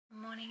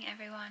morning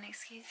everyone,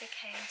 excuse the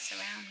chaos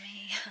around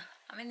me.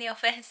 I'm in the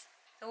office,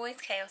 there's always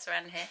chaos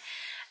around here.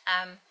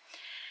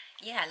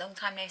 Yeah, long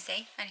time no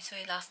see, only saw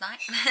you last night.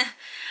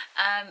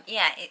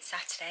 Yeah, it's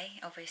Saturday,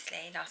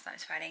 obviously, last night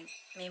was Friday.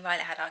 Me and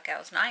Riley had our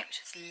girls' night,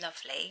 which was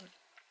lovely.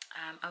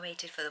 I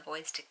waited for the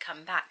boys to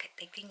come back.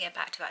 They didn't get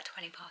back to about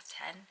 10:20.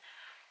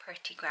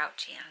 Pretty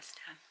grouchy,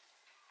 Alistair,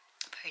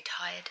 very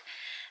tired.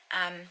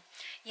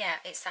 Yeah,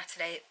 it's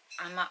Saturday,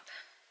 I'm up.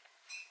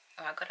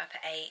 Oh, I got up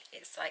at 8,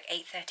 it's like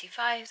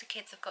 8:35, the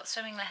kids have got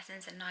swimming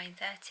lessons at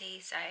 9:30,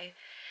 so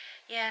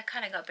yeah,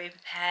 kind of got pretty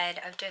prepared.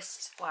 I'm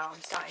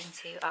starting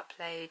to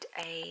upload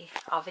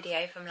our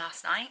video from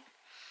last night.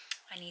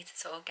 I need to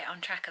sort of get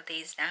on track of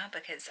these now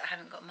because I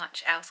haven't got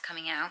much else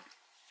coming out.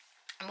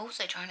 I'm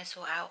also trying to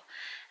sort out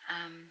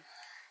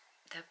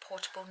the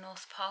portable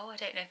North Pole. I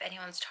don't know if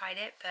anyone's tried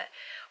it, but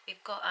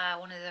we've got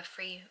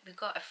we've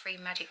got a free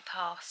magic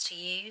pass to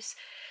use,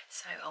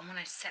 so I want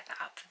to set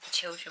that up for the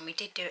children. We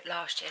did do it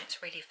last year and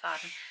it's really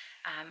fun.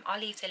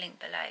 I'll leave the link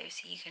below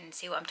so you can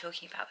see what I'm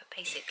talking about, but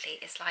basically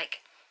it's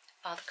like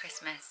Father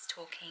Christmas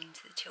talking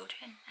to the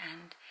children,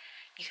 and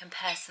you can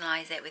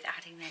personalise it with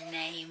adding their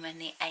name and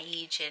the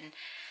age and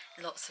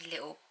lots of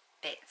little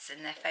bits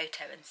and their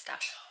photo and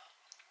stuff.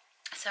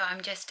 So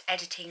I'm just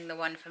editing the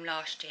one from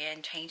last year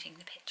and changing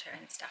the picture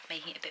and stuff,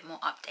 making it a bit more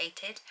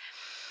updated,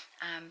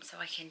 so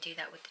I can do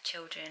that with the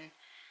children.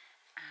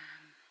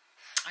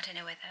 I don't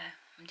know whether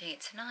I'm doing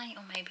it tonight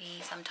or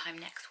maybe sometime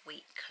next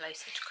week,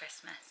 closer to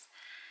Christmas.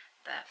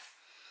 But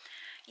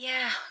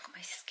yeah, got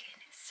my skin,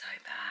 it's so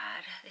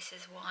bad. This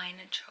is wine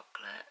and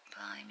chocolate,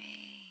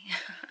 blimey.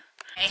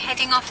 Okay,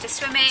 heading off to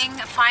swimming.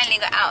 I finally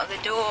got out of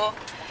the door.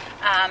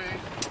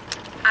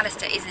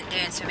 Alistair isn't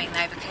doing swimming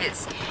though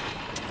because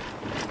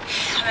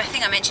I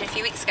think I mentioned a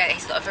few weeks ago that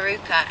he's got a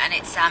verruca and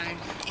it's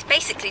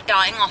basically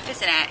dying off,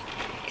 isn't it?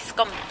 It's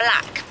gone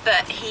black,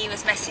 but he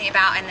was messing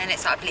about and then it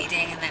started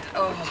bleeding and then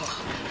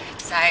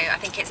so I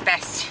think it's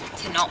best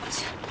to not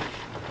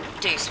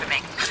do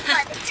swimming.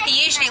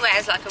 He usually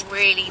wears like a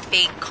really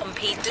big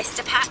compy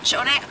blister patch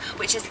on it,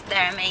 which is,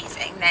 they're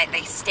amazing.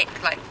 They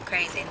stick like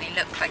crazy and they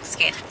look like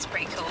skin. It's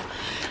pretty cool.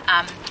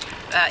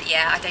 But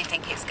yeah, I don't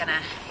think it's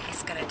gonna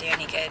do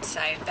any good,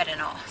 so better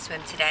not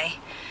swim today.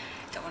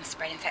 Don't want to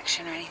spread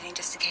infection or anything,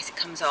 just in case it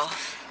comes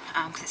off,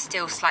 because it's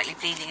still slightly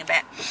bleeding a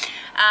bit.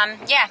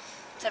 Yeah,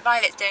 so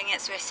Violet's doing it,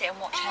 so we'll sit and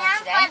watch her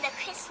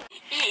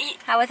today.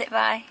 How was it,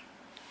 Vi?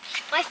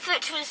 My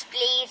foot was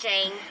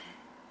bleeding.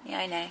 Yeah,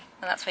 I know.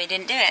 Well, that's why you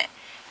didn't do it.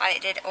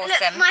 Violet did awesome.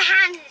 Look, my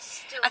hand is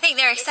still... I think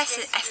they're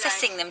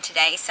assessing them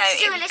today, so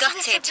still it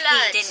gutted he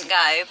didn't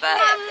go, but...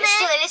 Mummy, there's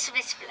still a little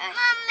bit of blood.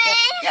 Mummy!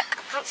 Look.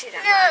 I can't see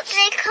that much.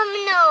 They're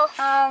coming off.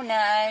 Oh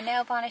no,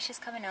 nail varnish is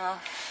coming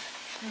off.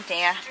 Oh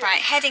dear.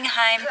 Right, heading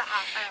home.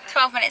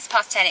 12 minutes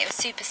past 10. It was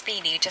super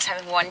speedy, just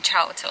having one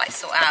child to like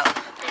sort out.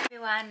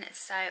 Everyone,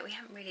 so we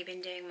haven't really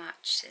been doing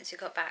much since we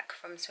got back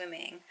from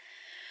swimming.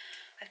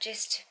 I've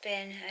just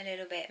been a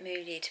little bit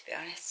moody, to be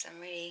honest. I'm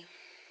really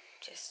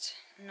just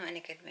not in a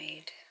good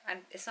mood.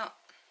 And it's not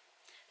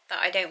that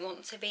I don't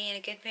want to be in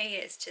a good mood,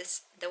 it's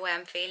just the way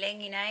I'm feeling,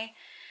 you know.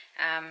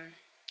 I'm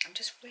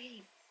just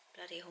really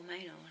bloody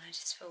hormonal and I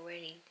just feel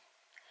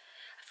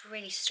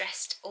really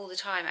stressed all the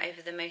time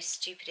over the most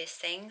stupidest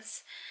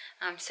things.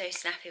 I'm so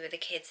snappy with the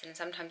kids and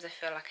sometimes I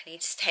feel like I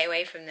need to stay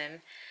away from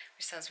them,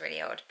 which sounds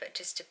really odd, but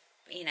just to,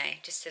 you know,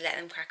 just to let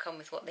them crack on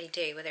with what they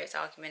do, whether it's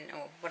argument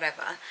or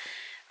whatever,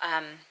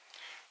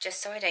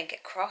 just so I don't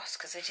get cross,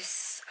 because I'm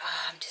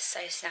just so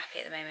snappy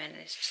at the moment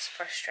and it's just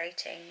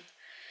frustrating.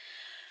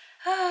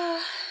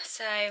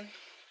 So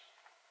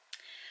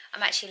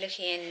I'm actually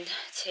looking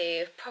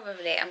into,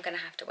 probably I'm going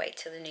to have to wait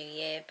till the new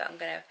year, but I'm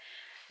going to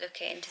look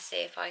in to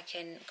see if I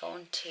can go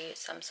on to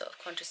some sort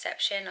of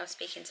contraception. I was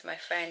speaking to my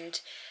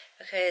friend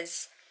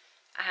because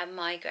I have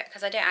migraine,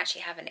 because I don't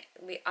actually have any,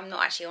 I'm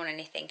not actually on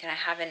anything, and I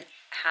haven't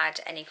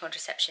had any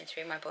contraception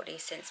through my body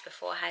since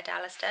before I had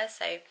Alistair,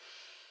 so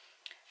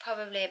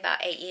probably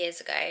about 8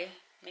 years ago,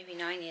 maybe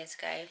 9 years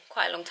ago,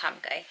 quite a long time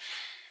ago.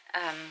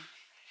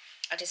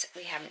 I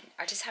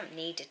just haven't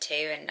needed to,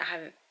 and I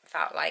haven't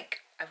felt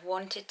like I've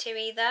wanted to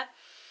either.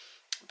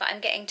 But I'm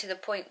getting to the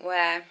point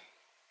where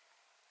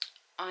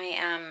I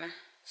am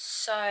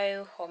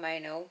so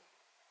hormonal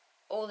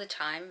all the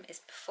time. It's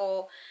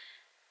before,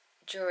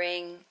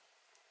 during,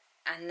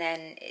 and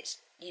then it's,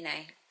 you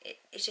know, it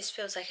just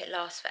feels like it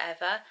lasts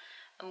forever.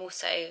 I'm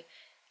also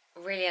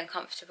really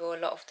uncomfortable a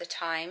lot of the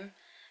time,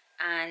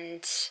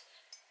 and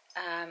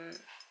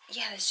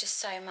yeah, there's just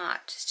so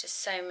much. There's just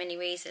so many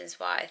reasons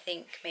why I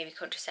think maybe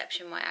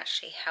contraception might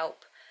actually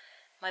help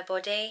my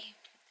body.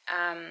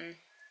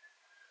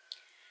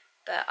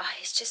 But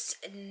it's just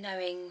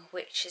knowing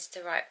which is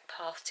the right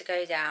path to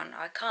go down.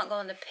 I can't go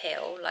on the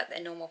pill, like the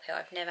normal pill.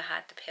 I've never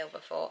had the pill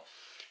before.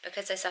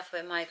 Because I suffer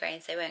with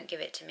migraines, they won't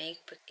give it to me.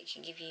 It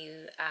can give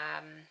you,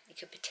 it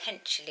could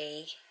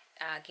potentially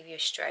give you a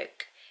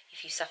stroke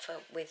if you suffer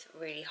with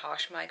really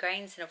harsh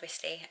migraines. And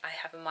obviously I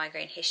have a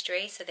migraine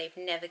history, so they've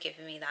never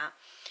given me that.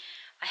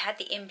 I had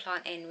the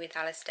implant in with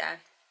Alistair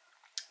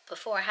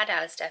before I had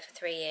Alistair for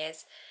 3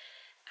 years,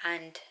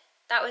 and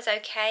that was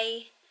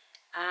okay.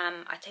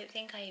 I don't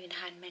think I even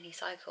had many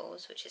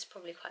cycles, which is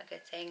probably quite a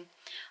good thing.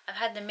 I've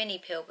had the mini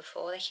pill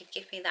before. They could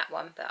give me that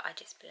one, but I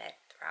just bled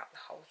throughout the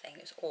whole thing.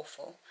 It was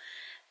awful.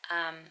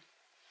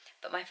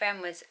 But my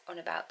friend was on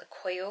about the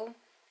coil,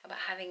 about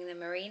having the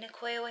Marina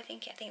coil, I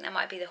think that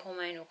might be the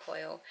hormonal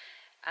coil.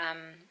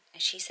 And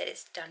she said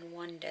it's done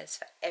wonders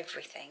for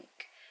everything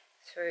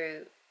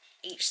through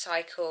each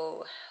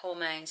cycle,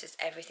 hormones, just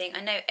everything.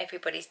 I know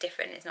everybody's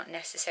different. It's not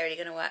necessarily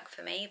going to work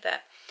for me,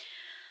 but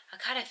I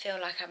kind of feel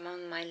like I'm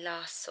on my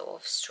last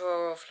sort of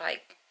straw of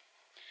like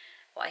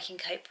what I can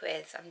cope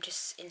with. I'm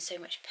just in so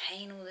much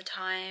pain all the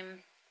time.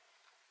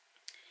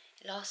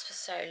 It lasts for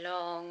so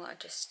long.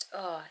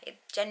 It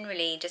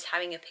generally, just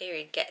having a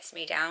period gets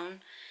me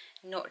down.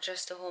 Not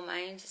just the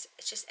hormones,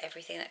 it's just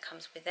everything that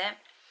comes with it.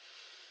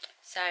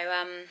 So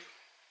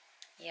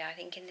yeah, I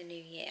think in the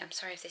new year, I'm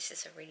sorry if this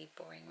is a really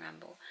boring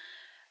ramble,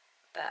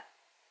 but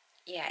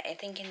yeah, I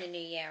think in the new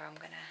year I'm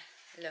gonna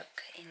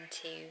look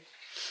into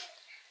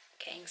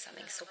getting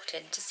something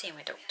sorted, to see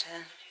my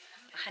doctor.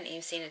 I hadn't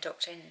even seen a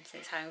doctor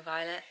since having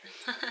Violet.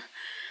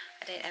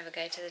 I don't ever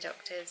go to the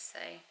doctors, so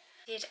I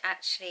did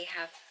actually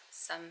have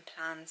some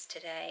plans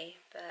today,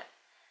 but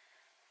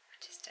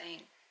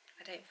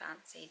I don't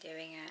fancy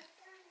doing it.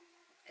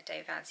 I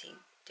don't fancy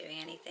doing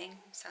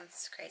anything. It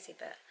sounds crazy,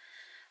 but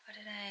I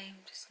don't know,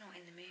 I'm just not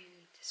in the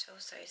mood. Just feel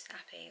so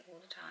snappy all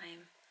the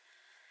time.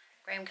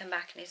 Graham came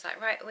back and he's like,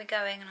 right, are we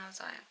going? And I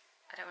was like,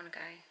 I don't want to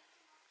go.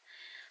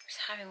 I'm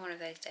just having one of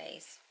those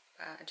days.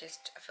 I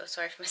feel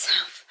sorry for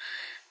myself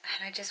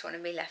and I just want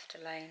to be left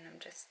alone. I'm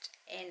just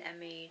in a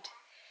mood.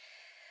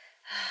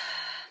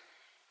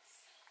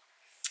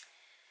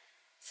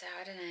 So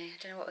I don't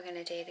know what we're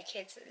going to do. The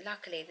kids,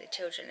 luckily the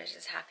children are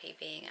just happy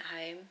being at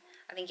home.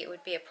 I think it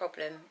would be a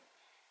problem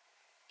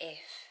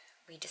if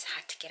we just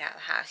had to get out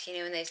of the house. You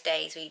know, in those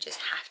days where you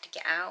just have to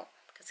get out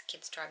because the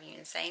kids driving you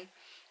insane.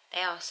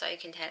 They are so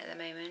content at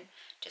the moment,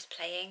 just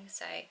playing.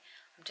 So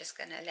I'm just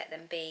going to let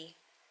them be.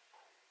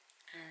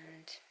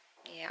 And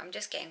yeah, I'm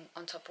just getting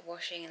on top of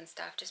washing and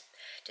stuff, just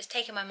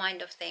taking my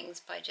mind off things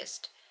by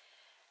just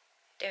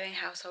doing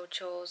household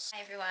chores.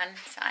 Hi everyone,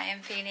 so I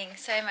am feeling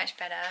so much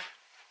better.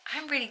 I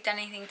haven't really done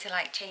anything to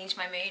like change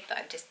my mood, but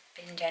I've just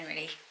been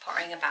generally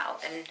pottering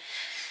about and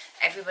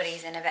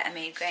everybody's in a better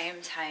mood.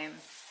 Graham's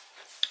home.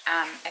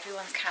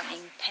 Everyone's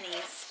counting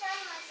pennies.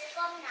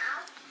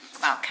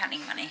 Well,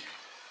 counting money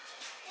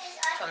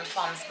from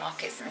farmers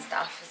markets and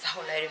stuff. There's a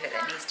whole load of it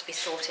that needs to be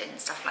sorted and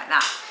stuff like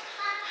that.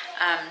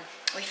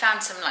 We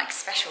found some like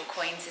special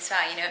coins as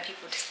well, you know,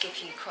 people just give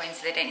you coins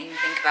so they don't even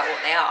think about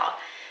what they are.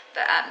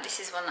 But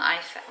this is one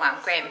that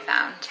Graham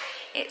found.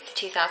 It's the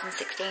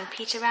 2016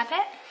 Peter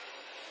Rabbit.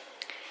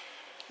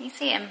 Can you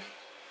see him?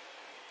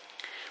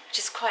 Which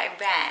is quite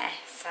rare,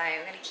 so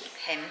I'm going to keep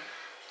him.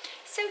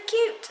 He's so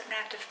cute. I'm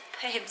going to have to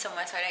put him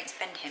somewhere so I don't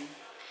spend him.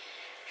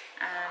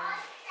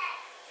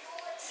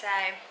 So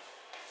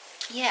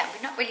yeah,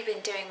 we've not really been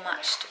doing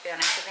much, to be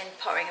honest. I've been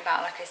pottering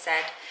about, like I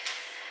said.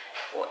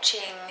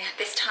 Watching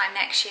This Time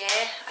Next Year,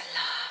 I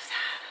love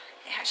that.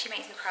 It actually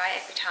makes me cry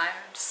every time.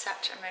 I'm just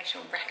such an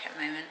emotional wreck at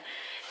the moment.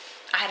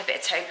 I had a bit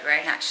of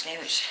Toblerone actually,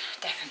 which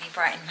definitely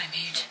brightened my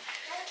mood.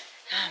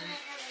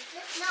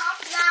 Not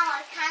now,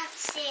 I can't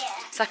see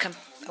it. It's like a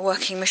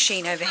working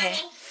machine over here.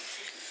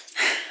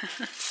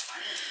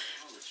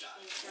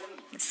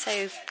 It's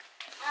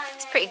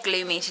pretty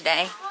gloomy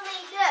today. Mommy,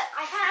 look,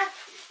 I have a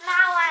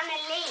flower and a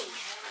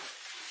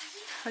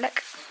leaf. Oh,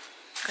 look,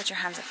 God, your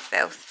hands are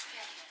filth.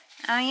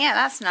 Oh yeah,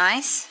 that's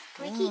nice.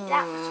 We keep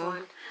that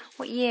one.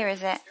 What year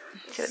is it?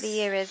 See what the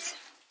year is.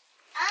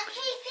 I'm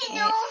keeping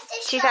all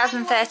the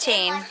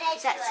 2013.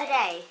 Is that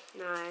today?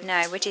 No.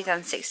 No, we're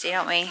 2016,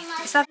 aren't we?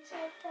 It's not...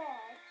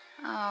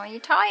 Oh,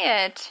 you're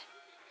tired.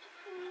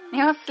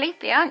 You're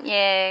sleepy, aren't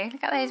you?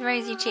 Look at those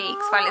rosy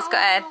cheeks. Well, it's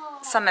got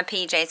a summer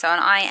PJs on.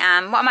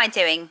 What am I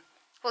doing?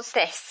 What's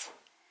this?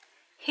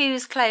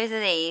 Whose clothes are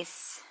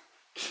these?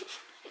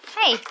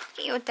 Hey,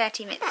 get your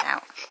dirty mitts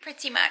out.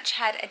 Pretty much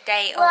had a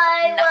day of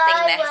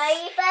nothingness.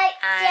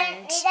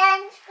 And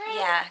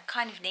yeah,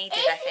 kind of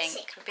needed, I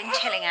think. We've been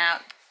chilling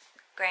out.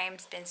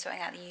 Graham's been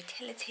sorting out the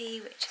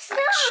utility, which is like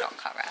a shock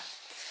horror.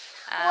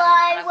 And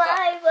I've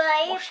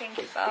got washing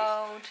to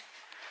fold.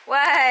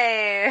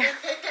 Whoa!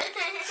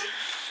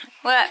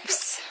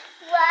 Whoops.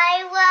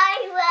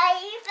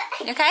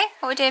 Okay,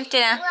 what are we doing for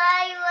dinner?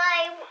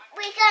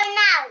 We're going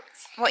out.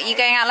 What, are you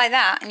going out like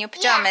that in your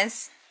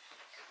pyjamas?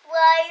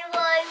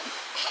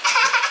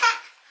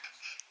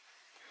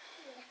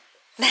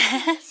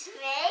 It's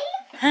me.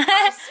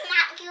 I'll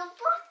smack your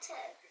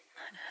bottom.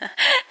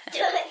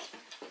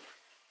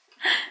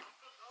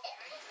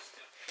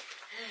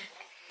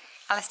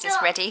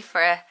 Alistair's ready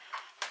for a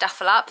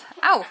duffel up.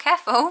 Oh,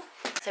 careful.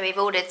 So we've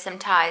ordered some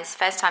Thais.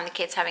 First time the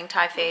kids having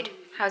Thai food.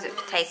 How's it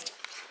taste?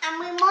 And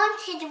we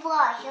wanted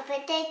rice,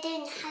 but they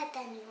didn't have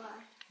any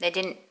rice. They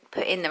didn't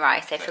put in the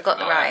rice. They forgot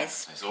the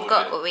rice.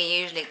 Forgot what we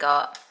usually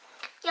got.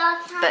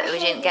 Yeah, but we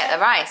didn't get the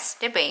rice,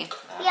 did we?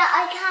 Yeah,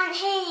 I can't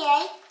hear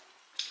you.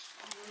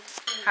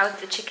 How's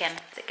the chicken?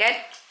 Is it good?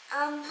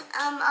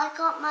 I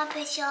got my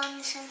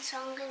pajamas and so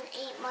I'm going to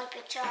eat my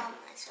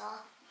pajamas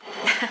off.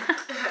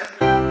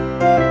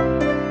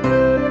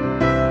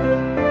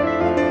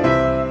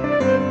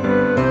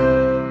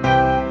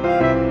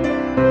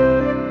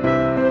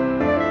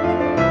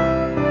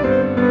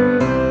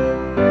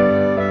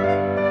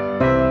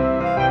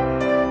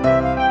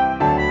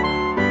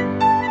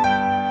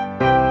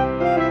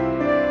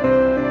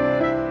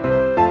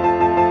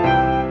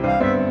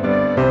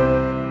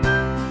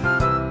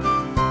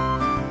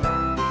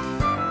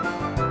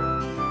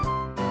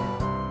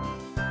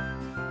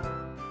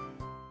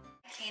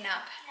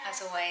 Clean-up,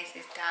 as always,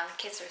 is done. The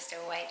kids are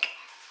still awake.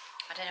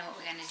 I don't know what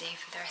we're going to do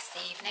for the rest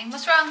of the evening.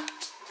 What's wrong?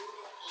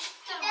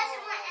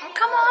 Oh,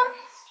 come on.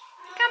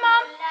 Come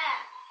on.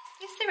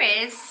 Yes, there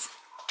is.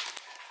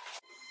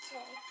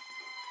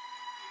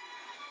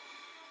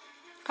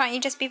 Can't you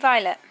just be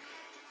Violet?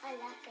 I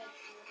love it.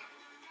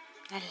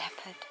 A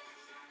leopard.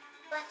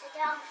 But a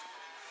dog.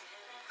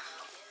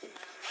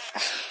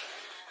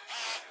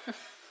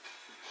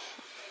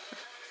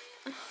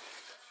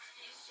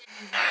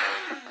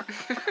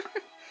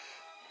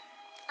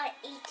 I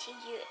eat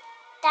you,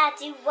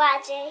 Daddy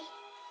Waddy.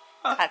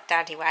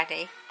 Daddy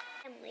Waddy.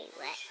 Henry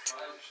Wet.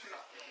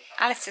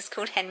 Alice is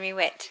called Henry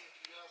Witt.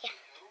 Yeah.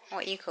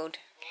 What are you called?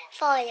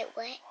 Violet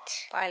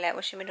Wet. Violet.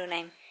 What's your middle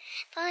name?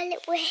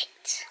 Violet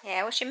Wet.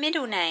 Yeah, what's your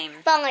middle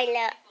name?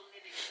 Violet.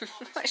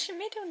 What's your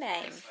middle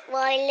name?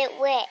 Violet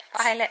Wet.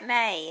 Violet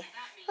May.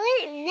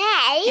 Violet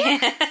May?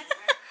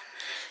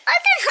 I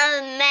don't have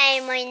a May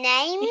in my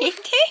name. You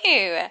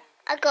do.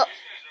 I got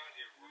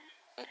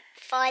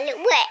Violet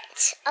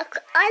Wet.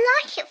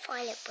 I like it,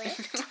 Violet Wet.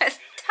 That's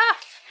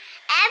tough.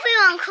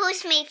 Everyone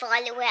calls me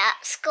Violet Wet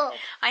at school.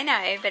 I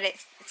know, but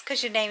it's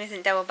because your name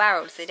isn't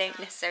double-barreled, so they don't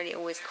necessarily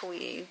always call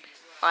you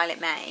Violet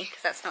May,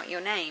 because that's not your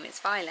name, it's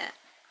Violet.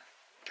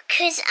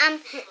 Because,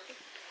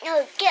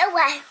 no, get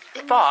away.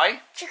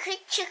 Bye. Trick or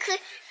treat.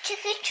 Trick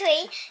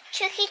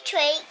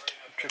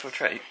or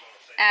treat.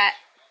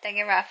 Don't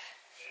get rough.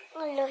 I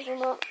love you,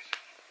 Mum.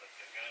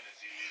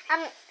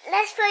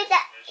 Let's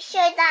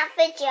show that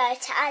video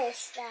to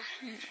Alistair.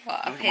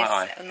 What, of Look at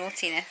my his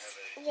naughtiness?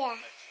 Yeah.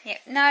 Yeah.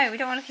 No, we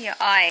don't want to look at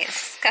your eye,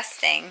 it's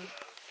disgusting.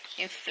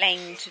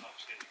 Inflamed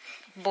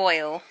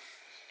boil.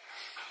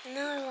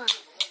 No.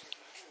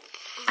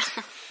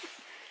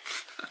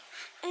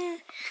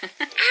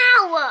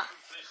 Ow!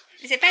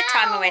 Is it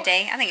bedtime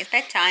already? I think it's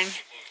bedtime.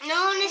 No,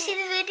 I want to see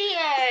the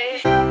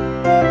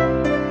video.